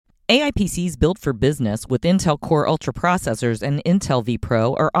AI PCs built for business with Intel Core Ultra processors and Intel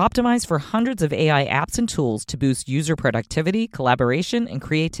vPro are optimized for hundreds of AI apps and tools to boost user productivity, collaboration, and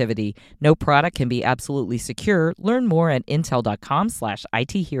creativity. No product can be absolutely secure. Learn more at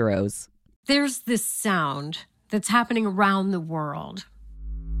intel.com/ITheroes. There's this sound that's happening around the world.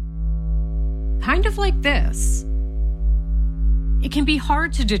 Kind of like this. It can be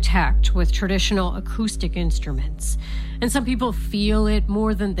hard to detect with traditional acoustic instruments, and some people feel it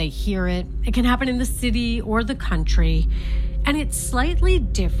more than they hear it. It can happen in the city or the country, and it's slightly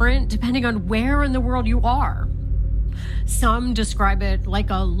different depending on where in the world you are. Some describe it like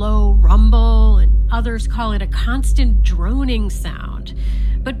a low rumble, and others call it a constant droning sound.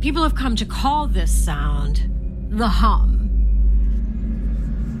 But people have come to call this sound the hum.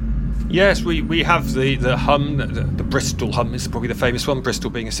 Yes, we have the hum, the Bristol hum is probably the famous one, Bristol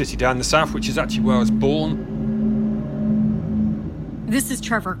being a city down the south, which is actually where I was born. This is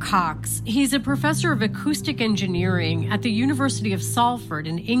Trevor Cox. He's a professor of acoustic engineering at the University of Salford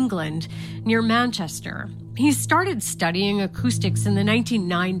in England, near Manchester. He started studying acoustics in the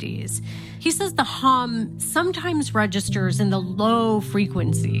 1990s. He says the hum sometimes registers in the low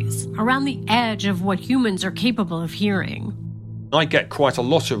frequencies, around the edge of what humans are capable of hearing. I get quite a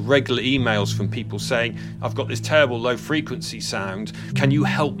lot of regular emails from people saying, I've got this terrible low frequency sound. Can you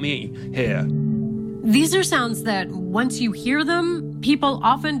help me here? These are sounds that, once you hear them, people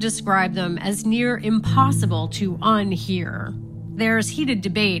often describe them as near impossible to unhear. There's heated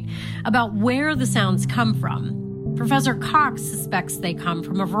debate about where the sounds come from. Professor Cox suspects they come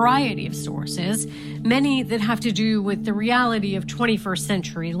from a variety of sources, many that have to do with the reality of 21st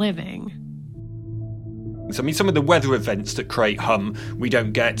century living. I mean, some of the weather events that create hum, we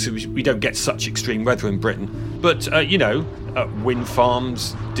don't get such extreme weather in Britain. But, wind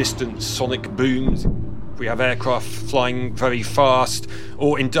farms, distant sonic booms, we have aircraft flying very fast,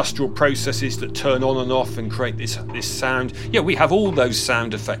 or industrial processes that turn on and off and create this sound. Yeah, we have all those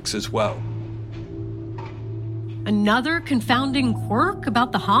sound effects as well. Another confounding quirk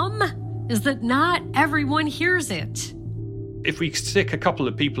about the hum is that not everyone hears it. If we stick a couple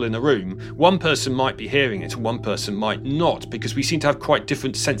of people in a room, one person might be hearing it and one person might not, because we seem to have quite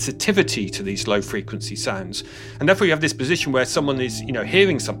different sensitivity to these low frequency sounds. And therefore you have this position where someone is,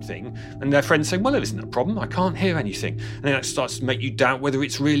 hearing something and their friends say, well, there isn't a problem, I can't hear anything. And then that starts to make you doubt whether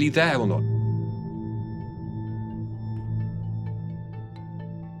it's really there or not.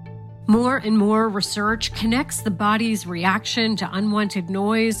 More and more research connects the body's reaction to unwanted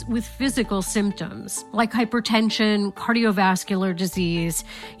noise with physical symptoms like hypertension, cardiovascular disease,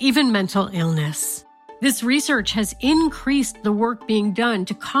 even mental illness. This research has increased the work being done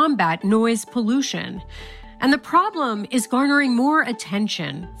to combat noise pollution. And the problem is garnering more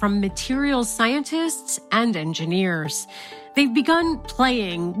attention from materials scientists and engineers. They've begun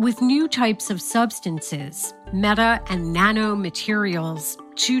playing with new types of substances, meta and nanomaterials,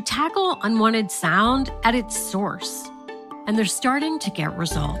 to tackle unwanted sound at its source. And they're starting to get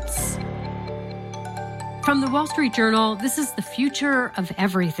results. From the Wall Street Journal, this is The Future of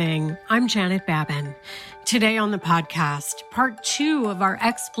Everything. I'm Janet Babin. Today on the podcast, part 2 of our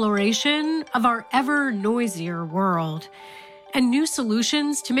exploration of our ever noisier world and new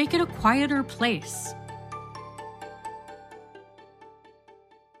solutions to make it a quieter place.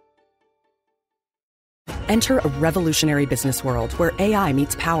 Enter a revolutionary business world where AI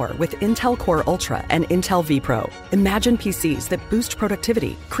meets power with Intel Core Ultra and Intel vPro. Imagine PCs that boost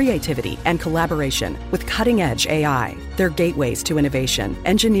productivity, creativity, and collaboration with cutting-edge AI. They're gateways to innovation,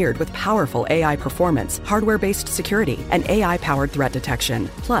 engineered with powerful AI performance, hardware-based security, and AI-powered threat detection.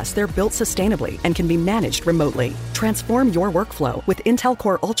 Plus, they're built sustainably and can be managed remotely. Transform your workflow with Intel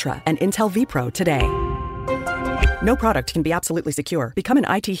Core Ultra and Intel vPro today. No product can be absolutely secure. Become an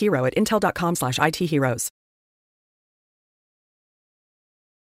IT hero at intel.com/ITheroes.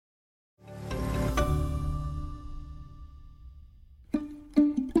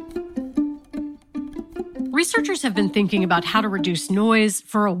 Researchers have been thinking about how to reduce noise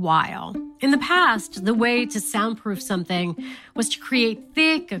for a while. In the past, the way to soundproof something was to create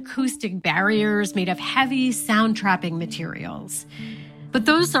thick acoustic barriers made of heavy sound-trapping materials. But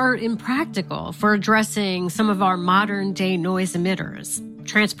those are impractical for addressing some of our modern-day noise emitters.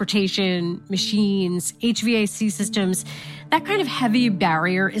 Transportation, machines, HVAC systems, that kind of heavy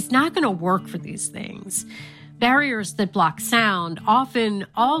barrier is not going to work for these things. Barriers that block sound often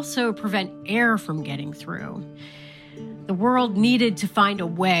also prevent air from getting through. The world needed to find a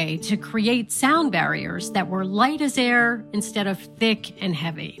way to create sound barriers that were light as air instead of thick and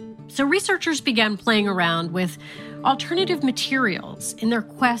heavy. So researchers began playing around with alternative materials in their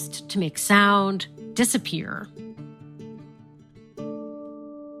quest to make sound disappear.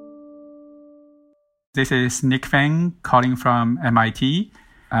 This is Nick Fang calling from MIT.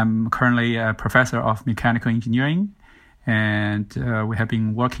 I'm currently a professor of mechanical engineering, and we have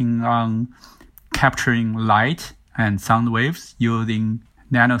been working on capturing light and sound waves using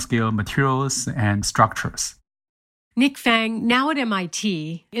nanoscale materials and structures. Nick Fang, now at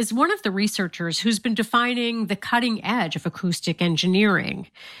MIT, is one of the researchers who's been defining the cutting edge of acoustic engineering.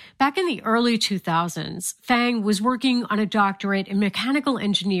 Back in the early 2000s, Fang was working on a doctorate in mechanical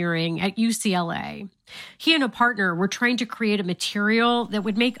engineering at UCLA. He and a partner were trying to create a material that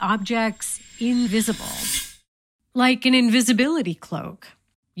would make objects invisible, like an invisibility cloak.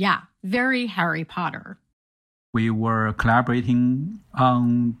 Yeah, very Harry Potter. We were collaborating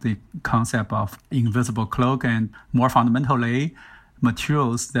on the concept of invisible cloak and, more fundamentally,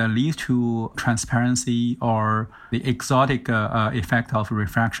 materials that lead to transparency or the exotic effect of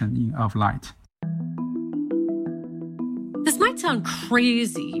refraction of light. This might sound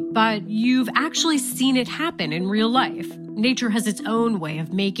crazy, but you've actually seen it happen in real life. Nature has its own way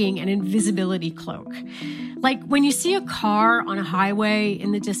of making an invisibility cloak. Like when you see a car on a highway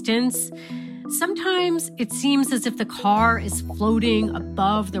in the distance, sometimes it seems as if the car is floating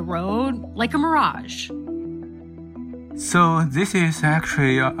above the road like a mirage. So this is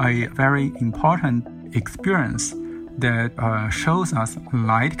actually a very important experience that shows us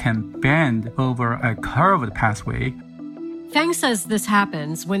light can bend over a curved pathway. Fang says this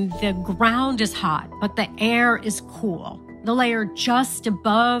happens when the ground is hot, but the air is cool. The layer just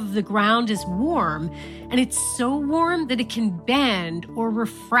above the ground is warm, and it's so warm that it can bend or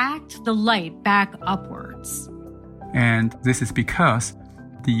refract the light back upwards. And this is because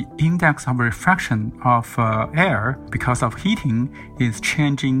the index of refraction of air, because of heating, is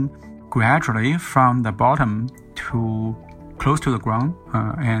changing gradually from the bottom to close to the ground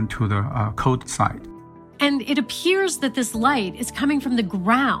and to the cold side. And it appears that this light is coming from the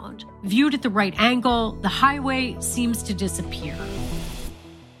ground. Viewed at the right angle, the highway seems to disappear.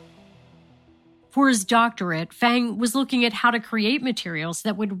 For his doctorate, Fang was looking at how to create materials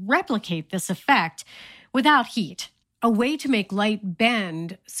that would replicate this effect without heat, a way to make light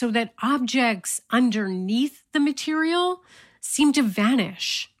bend so that objects underneath the material seem to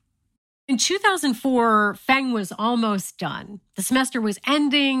vanish. In 2004, Fang was almost done. The semester was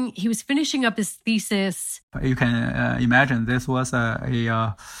ending. He was finishing up his thesis. You can imagine this was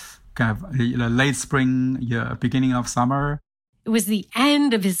a kind of a late spring, beginning of summer. It was the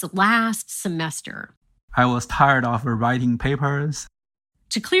end of his last semester. I was tired of writing papers.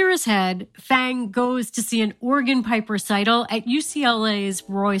 To clear his head, Fang goes to see an organ pipe recital at UCLA's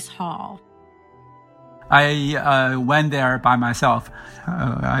Royce Hall. I went there by myself.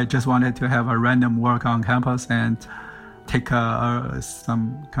 I just wanted to have a random walk on campus and take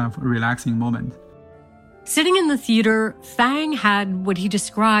some kind of relaxing moment. Sitting in the theater, Fang had what he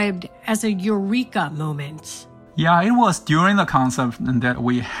described as a eureka moment. Yeah, it was during the concert that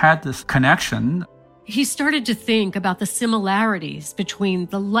we had this connection. He started to think about the similarities between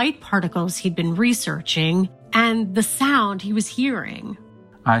the light particles he'd been researching and the sound he was hearing.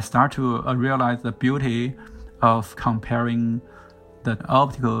 I start to realize the beauty of comparing the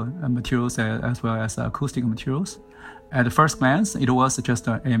optical materials as well as acoustic materials. At the first glance, it was just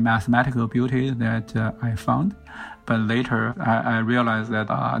a mathematical beauty that I found. But later, I realized that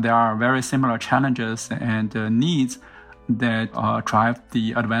there are very similar challenges and needs that drive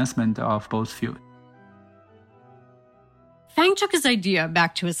the advancement of both fields. Fang took his idea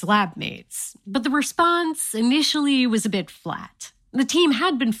back to his lab mates, but the response initially was a bit flat. The team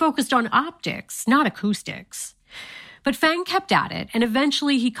had been focused on optics, not acoustics. But Fang kept at it, and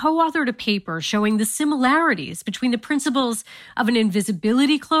eventually he co-authored a paper showing the similarities between the principles of an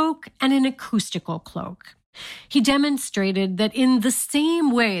invisibility cloak and an acoustical cloak. He demonstrated that in the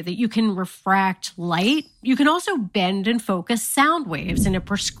same way that you can refract light, you can also bend and focus sound waves in a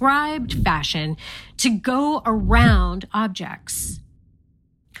prescribed fashion to go around objects.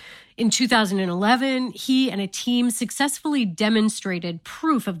 In 2011, he and a team successfully demonstrated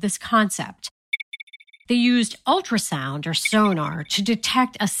proof of this concept. They used ultrasound or sonar to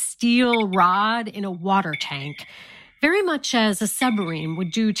detect a steel rod in a water tank, very much as a submarine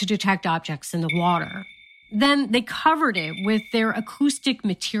would do to detect objects in the water. Then they covered it with their acoustic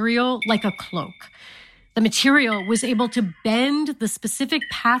material like a cloak. The material was able to bend the specific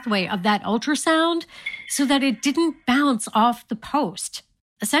pathway of that ultrasound so that it didn't bounce off the post,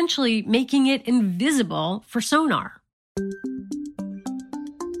 essentially making it invisible for sonar.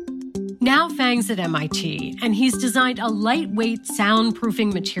 Now Fang's at MIT, and he's designed a lightweight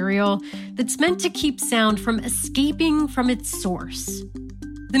soundproofing material that's meant to keep sound from escaping from its source.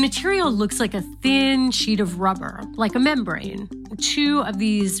 The material looks like a thin sheet of rubber, like a membrane. two of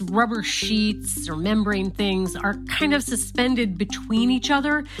these rubber sheets or membrane things are kind of suspended between each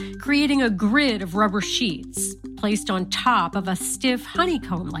other, creating a grid of rubber sheets placed on top of a stiff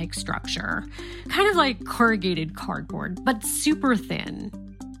honeycomb-like structure, kind of like corrugated cardboard, but super thin.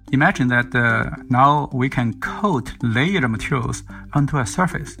 Imagine that now we can coat layered materials onto a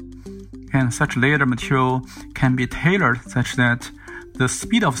surface. And such layered material can be tailored such that the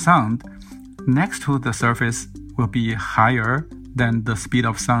speed of sound next to the surface will be higher than the speed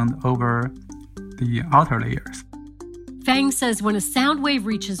of sound over the outer layers. Fang says when a sound wave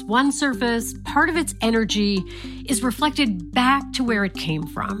reaches one surface, part of its energy is reflected back to where it came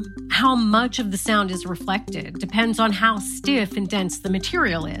from. How much of the sound is reflected depends on how stiff and dense the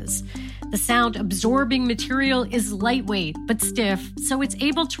material is. The sound-absorbing material is lightweight but stiff, so it's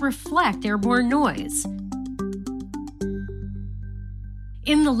able to reflect airborne noise.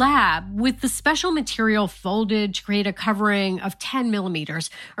 In the lab, with the special material folded to create a covering of 10 millimeters,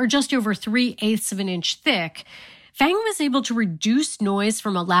 or just over 3/8 of an inch thick, Fang was able to reduce noise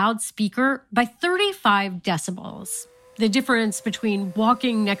from a loudspeaker by 35 decibels. The difference between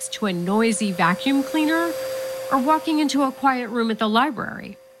walking next to a noisy vacuum cleaner or walking into a quiet room at the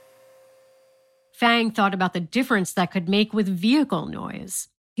library. Fang thought about the difference that could make with vehicle noise.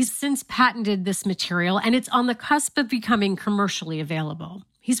 He's since patented this material, and it's on the cusp of becoming commercially available.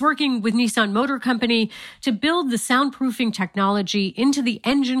 He's working with Nissan Motor Company to build the soundproofing technology into the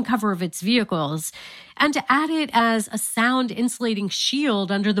engine cover of its vehicles and to add it as a sound insulating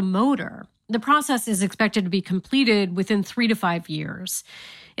shield under the motor. The process is expected to be completed within 3 to 5 years.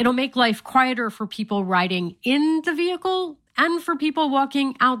 It'll make life quieter for people riding in the vehicle and for people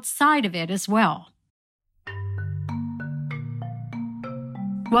walking outside of it as well.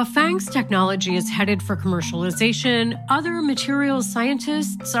 While Fang's technology is headed for commercialization, other materials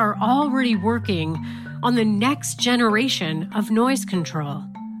scientists are already working on the next generation of noise control.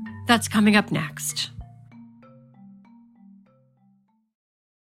 That's coming up next.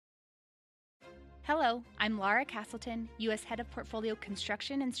 Hello, I'm Laura Castleton, U.S. Head of Portfolio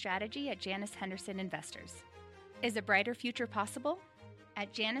Construction and Strategy at Janus Henderson Investors. Is a brighter future possible?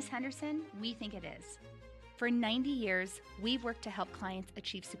 At Janus Henderson, we think it is. For 90 years, we've worked to help clients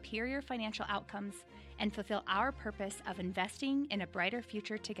achieve superior financial outcomes and fulfill our purpose of investing in a brighter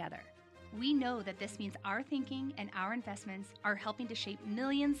future together. We know that this means our thinking and our investments are helping to shape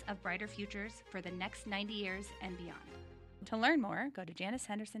millions of brighter futures for the next 90 years and beyond. To learn more, go to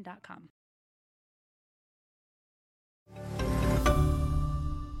janushenderson.com.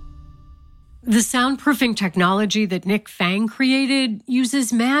 The soundproofing technology that Nick Fang created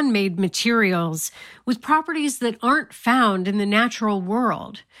uses man-made materials with properties that aren't found in the natural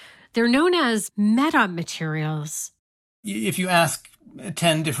world. They're known as metamaterials. If you ask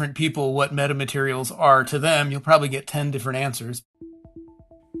 10 different people what metamaterials are to them, you'll probably get 10 different answers.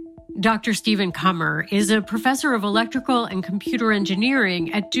 Dr. Stephen Kummer is a professor of electrical and computer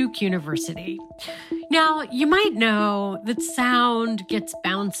engineering at Duke University. Now, you might know that sound gets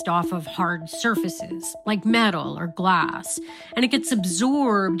bounced off of hard surfaces, like metal or glass, and it gets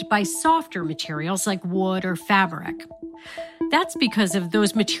absorbed by softer materials like wood or fabric. That's because of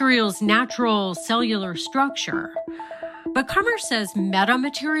those materials' natural cellular structure. But Kummer says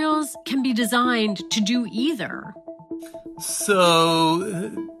metamaterials can be designed to do either.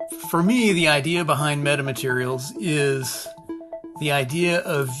 So, for me, the idea behind metamaterials is the idea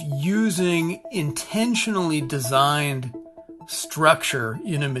of using intentionally designed structure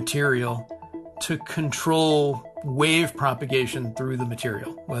in a material to control wave propagation through the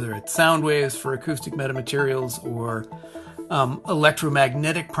material, whether it's sound waves for acoustic metamaterials or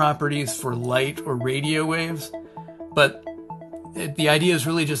electromagnetic properties for light or radio waves. But the idea is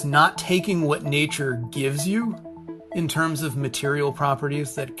really just not taking what nature gives you in terms of material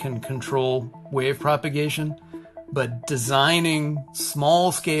properties that can control wave propagation, but designing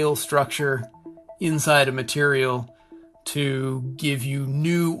small-scale structure inside a material to give you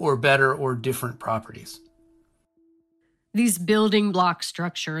new or better or different properties. These building block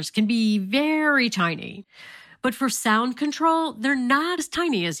structures can be very tiny, but for sound control, they're not as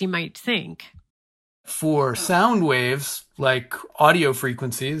tiny as you might think. For sound waves, like audio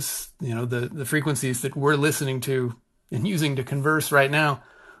frequencies, the frequencies that we're listening to and using to converse right now,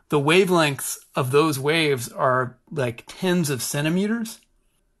 the wavelengths of those waves are like tens of centimeters.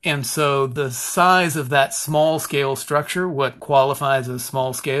 And so the size of that small scale structure, what qualifies as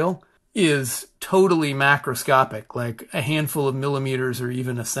small scale, is totally macroscopic, like a handful of millimeters or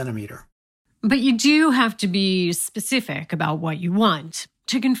even a centimeter. But you do have to be specific about what you want.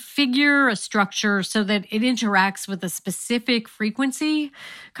 To configure a structure so that it interacts with a specific frequency,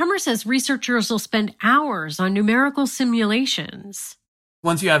 Kummer says researchers will spend hours on numerical simulations.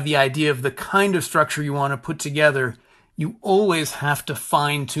 Once you have the idea of the kind of structure you want to put together, you always have to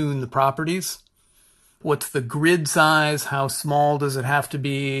fine-tune the properties. What's the grid size? How small does it have to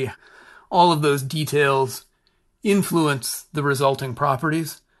be? All of those details influence the resulting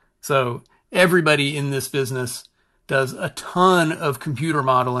properties. So everybody in this business does a ton of computer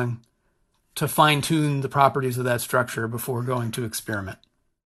modeling to fine-tune the properties of that structure before going to experiment.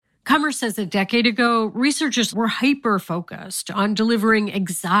 Kummer says a decade ago, researchers were hyper-focused on delivering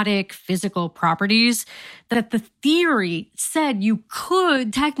exotic physical properties that the theory said you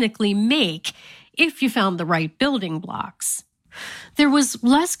could technically make if you found the right building blocks. There was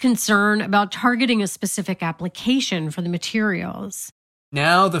less concern about targeting a specific application for the materials.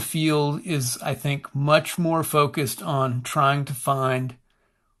 Now the field is, I think, much more focused on trying to find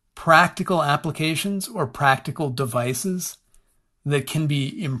practical applications or practical devices that can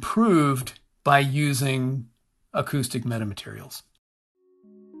be improved by using acoustic metamaterials.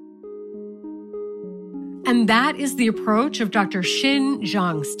 And that is the approach of Dr. Xin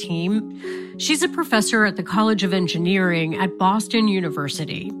Zhang's team. She's a professor at the College of Engineering at Boston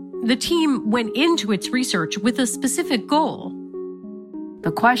University. The team went into its research with a specific goal.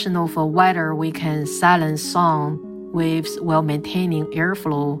 The question of whether we can silence sound waves while maintaining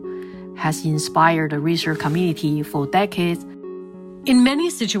airflow has inspired the research community for decades. In many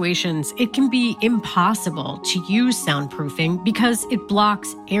situations, it can be impossible to use soundproofing because it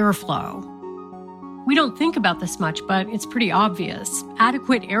blocks airflow. We don't think about this much, but it's pretty obvious.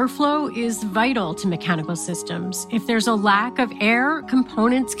 Adequate airflow is vital to mechanical systems. If there's a lack of air,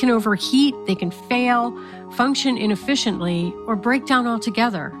 components can overheat, they can fail, function inefficiently, or break down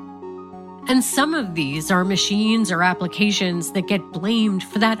altogether. And some of these are machines or applications that get blamed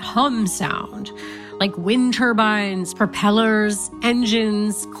for that hum sound, like wind turbines, propellers,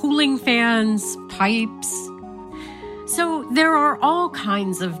 engines, cooling fans, pipes. So there are all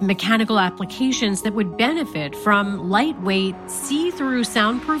kinds of mechanical applications that would benefit from lightweight, see-through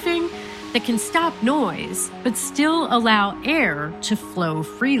soundproofing that can stop noise, but still allow air to flow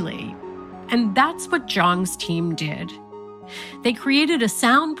freely. And that's what Zhang's team did. They created a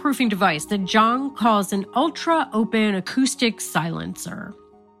soundproofing device that Zhang calls an ultra-open acoustic silencer.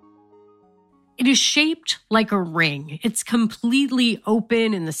 It is shaped like a ring. It's completely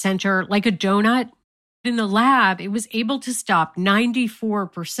open in the center, like a donut. In the lab, it was able to stop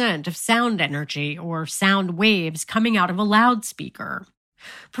 94% of sound energy or sound waves coming out of a loudspeaker.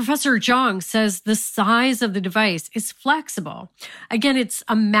 Professor Zhang says the size of the device is flexible. Again, it's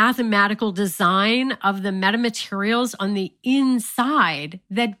a mathematical design of the metamaterials on the inside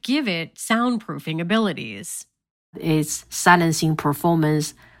that give it soundproofing abilities. Its silencing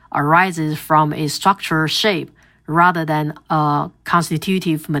performance arises from a structural shape rather than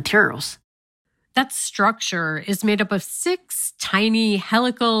constitutive materials. That structure is made up of 6 tiny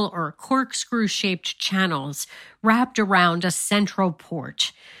helical or corkscrew-shaped channels wrapped around a central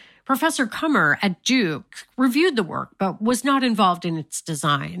port. Professor Kummer at Duke reviewed the work but was not involved in its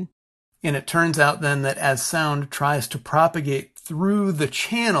design. And it turns out then that as sound tries to propagate through the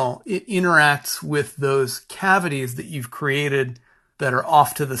channel, it interacts with those cavities that you've created that are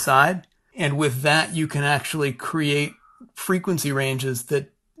off to the side. And with that, you can actually create frequency ranges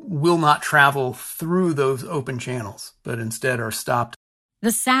that will not travel through those open channels, but instead are stopped.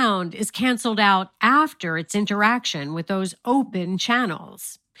 The sound is canceled out after its interaction with those open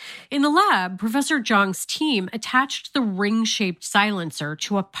channels. In the lab, Professor Zhang's team attached the ring-shaped silencer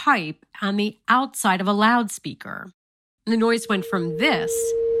to a pipe on the outside of a loudspeaker. The noise went from this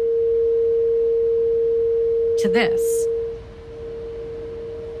to this.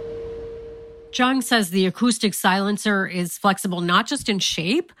 Zhang says the acoustic silencer is flexible not just in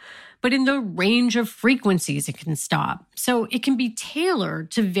shape, but in the range of frequencies it can stop. So it can be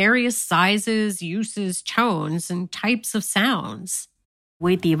tailored to various sizes, uses, tones, and types of sounds.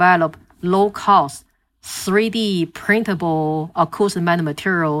 We develop low-cost, 3D printable acoustic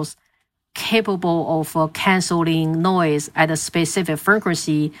metamaterials capable of canceling noise at a specific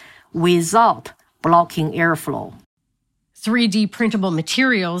frequency without blocking airflow. 3D printable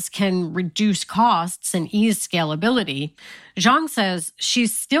materials can reduce costs and ease scalability. Zhang says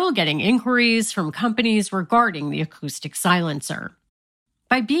she's still getting inquiries from companies regarding the acoustic silencer.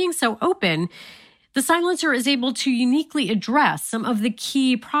 By being so open, the silencer is able to uniquely address some of the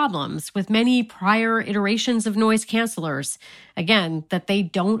key problems with many prior iterations of noise cancelers. Again, that they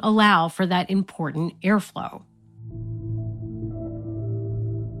don't allow for that important airflow.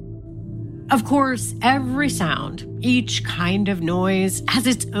 Of course, every sound, each kind of noise, has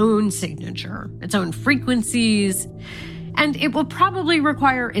its own signature, its own frequencies, and it will probably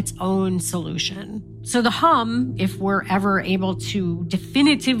require its own solution. So the hum, if we're ever able to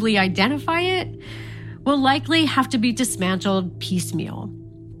definitively identify it, will likely have to be dismantled piecemeal.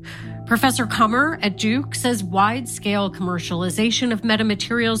 Professor Kummer at Duke says wide-scale commercialization of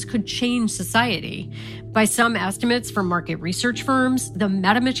metamaterials could change society. By some estimates from market research firms, the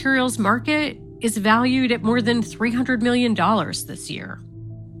metamaterials market is valued at more than $300 million this year.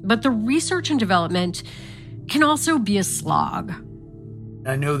 But the research and development can also be a slog.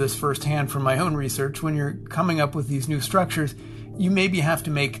 I know this firsthand from my own research. When you're coming up with these new structures, you maybe have to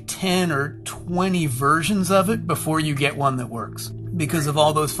make 10 or 20 versions of it before you get one that works because of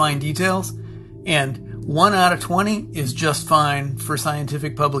all those fine details. And 1 out of 20 is just fine for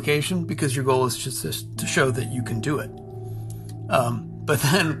scientific publication because your goal is just to show that you can do it. But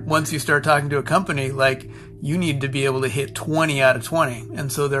then once you start talking to a company, you need to be able to hit 20 out of 20.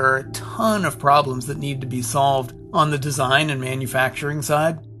 And so there are a ton of problems that need to be solved on the design and manufacturing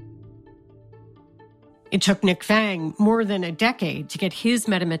side. It took Nick Fang more than a decade to get his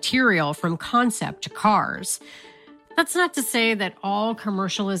metamaterial from concept to cars. That's not to say that all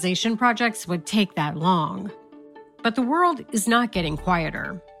commercialization projects would take that long. But the world is not getting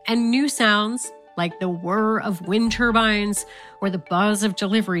quieter, and new sounds, like the whir of wind turbines or the buzz of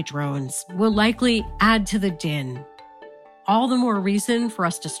delivery drones, will likely add to the din. All the more reason for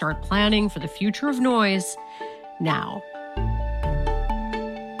us to start planning for the future of noise now.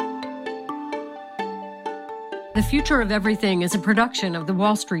 The Future of Everything is a production of the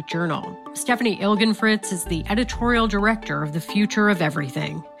Wall Street Journal. Stephanie Ilgenfritz is the editorial director of The Future of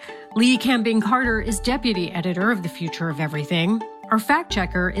Everything. Lee Camping Carter is deputy editor of The Future of Everything. Our fact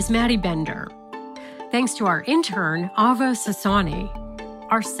checker is Maddie Bender. Thanks to our intern, Ava Sassani.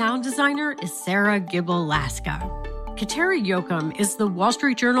 Our sound designer is Sarah Gibble-Laska. Kateri Yoakum is the Wall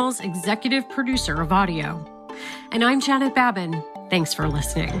Street Journal's executive producer of audio. And I'm Janet Babin. Thanks for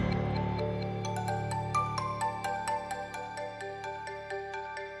listening.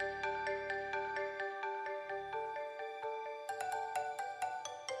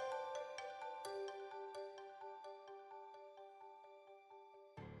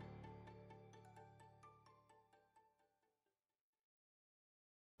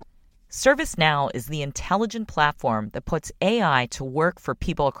 ServiceNow is the intelligent platform that puts AI to work for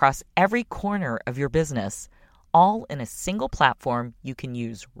people across every corner of your business, all in a single platform you can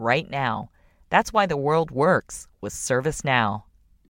use right now. That's why the world works with ServiceNow.